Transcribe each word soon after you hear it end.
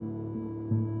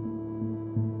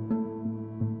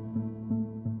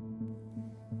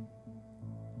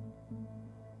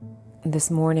This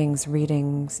morning's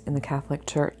readings in the Catholic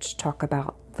Church talk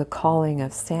about the calling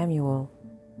of Samuel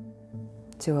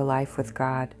to a life with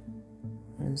God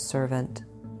and servant.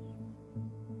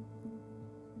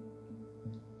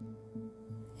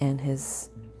 And his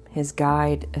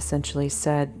guide essentially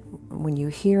said, when you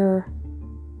hear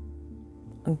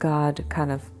God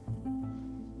kind of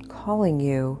calling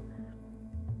you,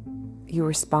 you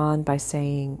respond by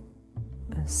saying,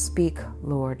 "Speak,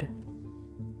 Lord."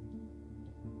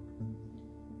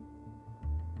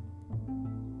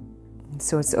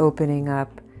 So it's opening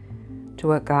up to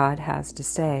what God has to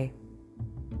say.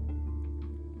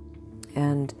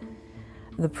 And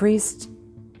the priest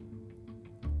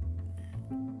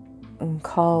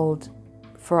called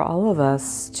for all of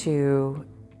us to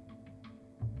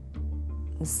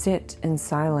sit in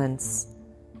silence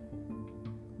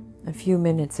a few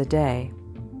minutes a day.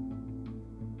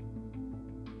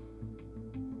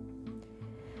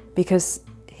 Because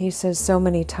he says so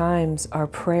many times our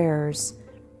prayers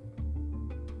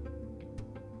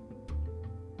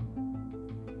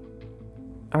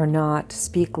are not,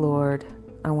 "Speak, Lord,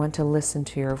 I want to listen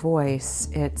to your voice."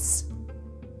 It's,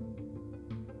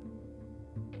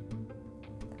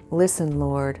 "Listen,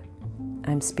 Lord,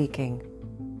 I'm speaking."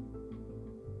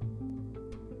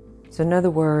 So in other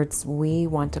words, we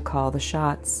want to call the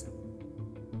shots.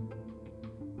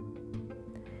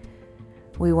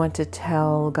 We want to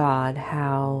tell God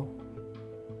how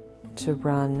to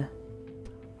run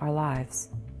our lives.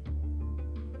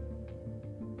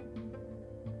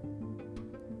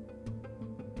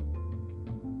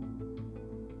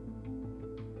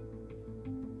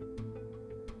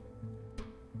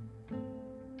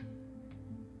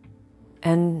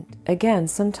 And again,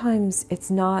 sometimes it's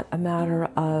not a matter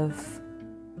of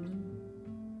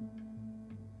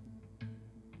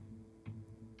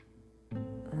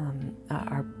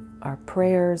our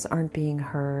prayers aren't being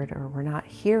heard or we're not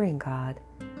hearing God.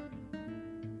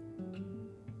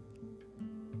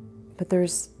 But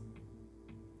there's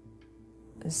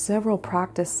several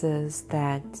practices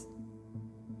that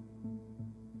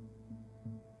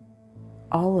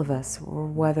all of us,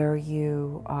 whether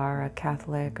you are a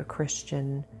Catholic, a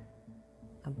Christian,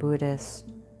 a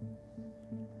Buddhist,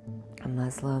 a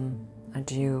Muslim, a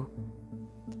Jew,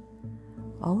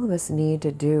 all of us need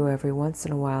to do every once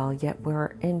in a while, yet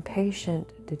we're impatient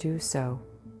to do so.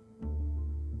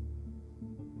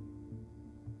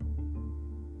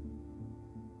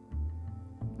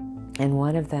 And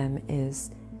one of them is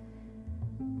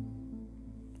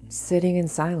sitting in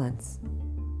silence.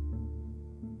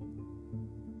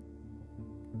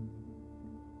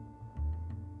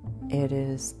 It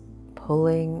is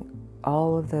pulling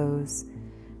all of those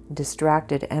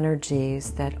distracted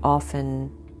energies that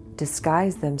often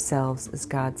disguise themselves as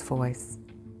God's voice.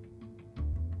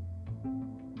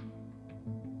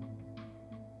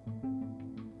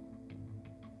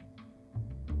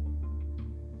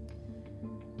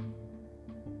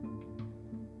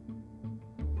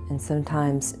 And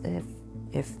sometimes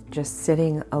if just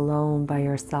sitting alone by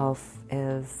yourself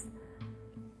is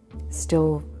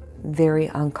still very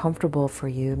uncomfortable for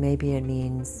you, maybe it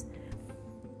means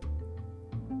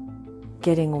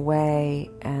getting away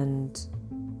and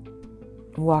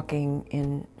walking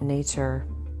in nature,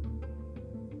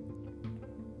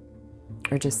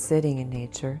 or just sitting in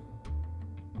nature.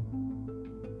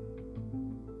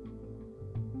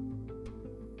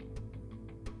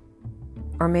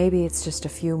 Or maybe it's just a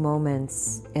few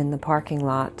moments in the parking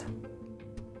lot.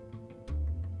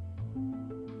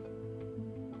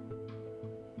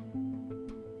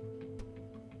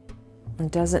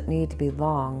 It doesn't need to be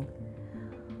long,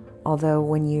 although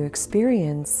when you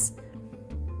experience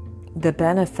the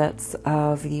benefits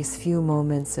of these few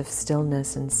moments of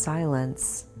stillness and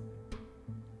silence,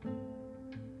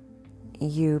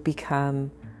 you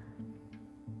become,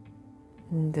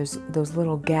 there's those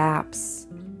little gaps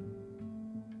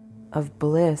of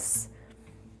bliss.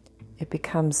 It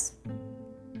becomes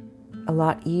a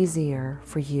lot easier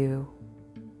for you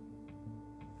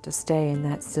to stay in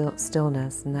that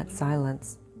stillness and that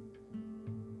silence,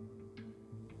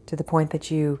 to the point that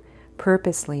you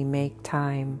purposely make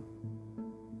time.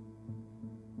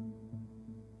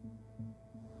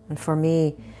 And for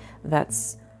me,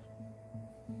 that's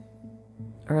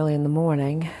early in the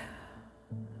morning,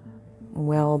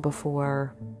 well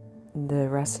before the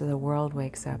rest of the world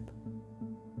wakes up.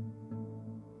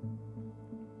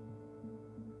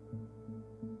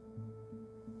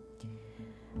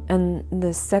 And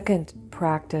the second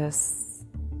practice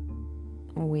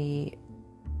we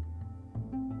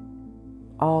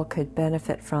all could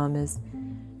benefit from is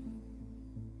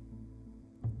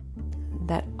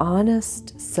that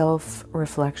honest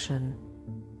self-reflection.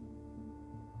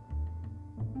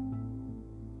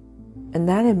 And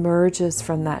that emerges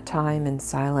from that time in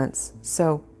silence.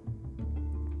 So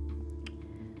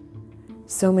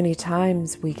many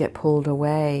times we get pulled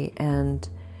away and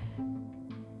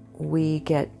we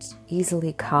get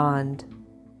easily conned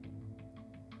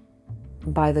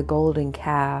by the golden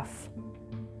calf.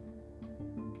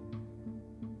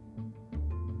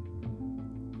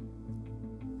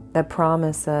 That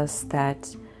promise us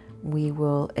that we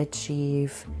will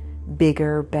achieve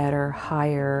bigger, better,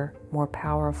 higher, more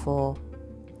powerful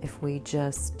if we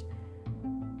just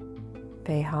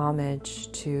pay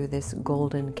homage to this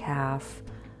golden calf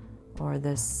or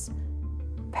this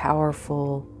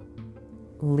powerful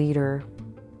leader.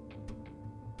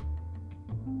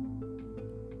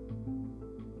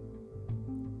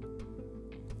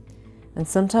 And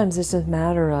sometimes it's a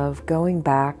matter of going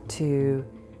back to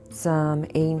some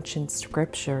ancient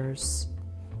scriptures,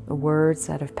 the words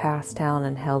that have passed down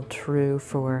and held true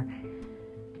for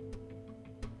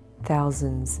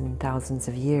thousands and thousands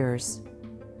of years.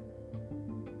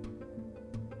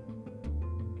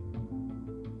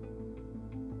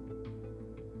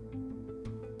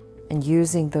 And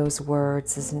using those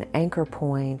words as an anchor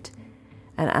point,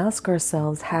 and ask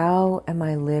ourselves, how am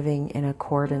I living in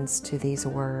accordance to these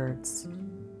words?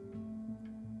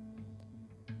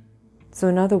 So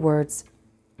in other words,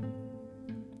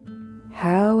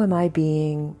 how am I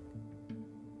being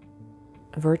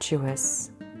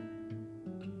virtuous?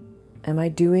 Am I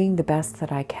doing the best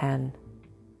that I can?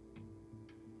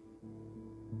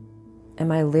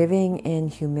 Am I living in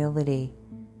humility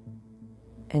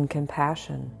and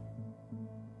compassion?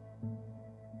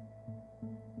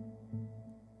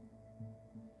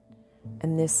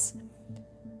 And this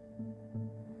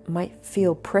might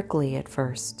feel prickly at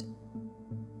first.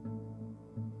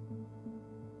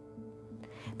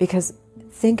 Because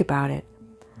think about it,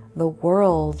 the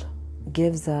world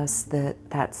gives us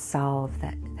that salve,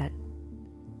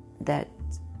 that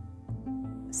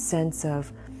sense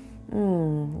of,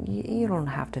 you don't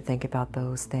have to think about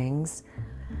those things.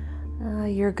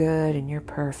 You're good and you're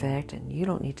perfect and you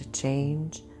don't need to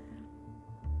change.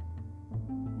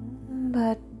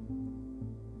 But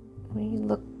when you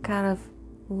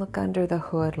look under the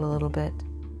hood a little bit,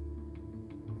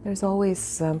 there's always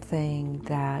something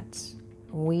that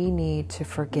we need to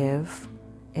forgive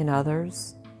in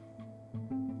others.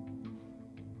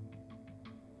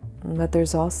 But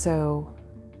there's also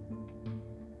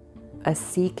a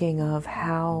seeking of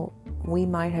how we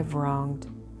might have wronged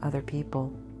other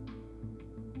people.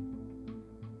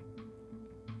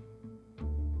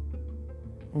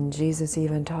 And Jesus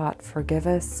even taught, forgive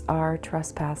us our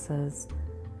trespasses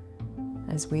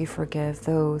as we forgive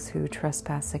those who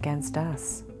trespass against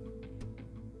us.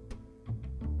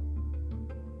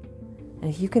 And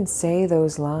if you can say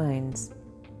those lines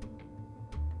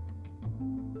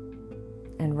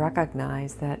and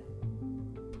recognize that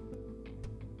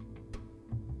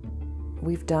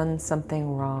we've done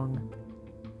something wrong,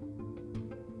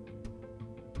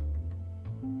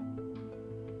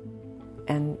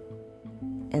 and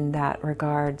in that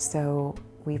regard, so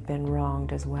we've been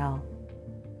wronged as well.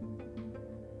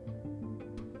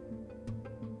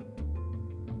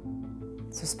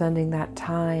 So spending that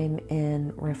time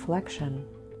in reflection,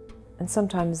 and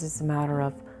sometimes it's a matter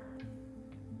of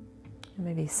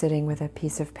maybe sitting with a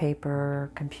piece of paper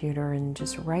or computer and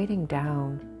just writing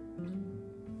down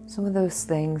some of those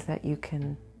things that you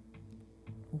can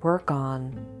work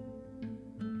on.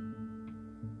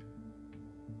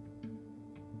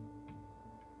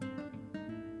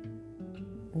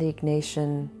 The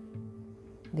Ignatian,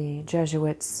 the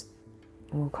Jesuits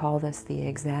will call this the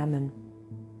examen.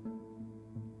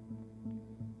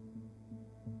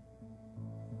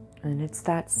 And it's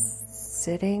that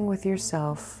sitting with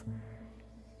yourself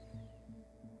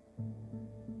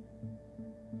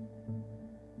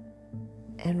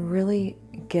and really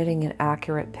getting an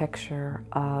accurate picture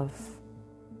of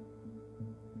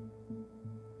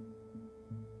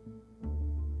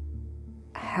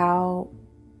how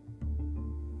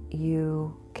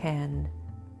you can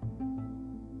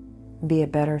be a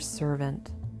better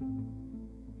servant.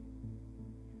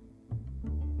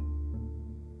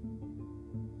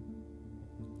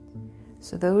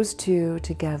 So those two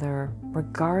together,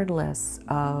 regardless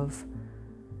of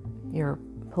your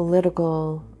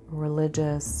political,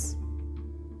 religious,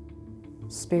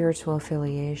 spiritual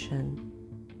affiliation,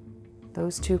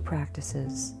 those two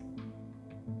practices,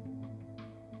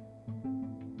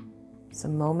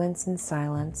 some moments in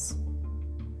silence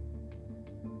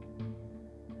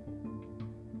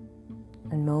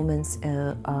and moments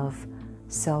of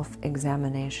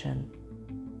self-examination.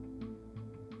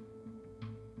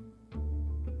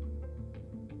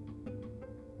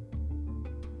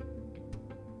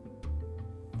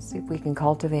 See if we can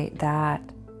cultivate that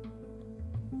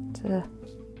to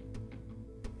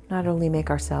not only make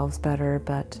ourselves better,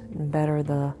 but better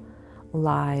the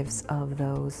lives of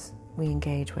those we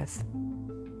engage with.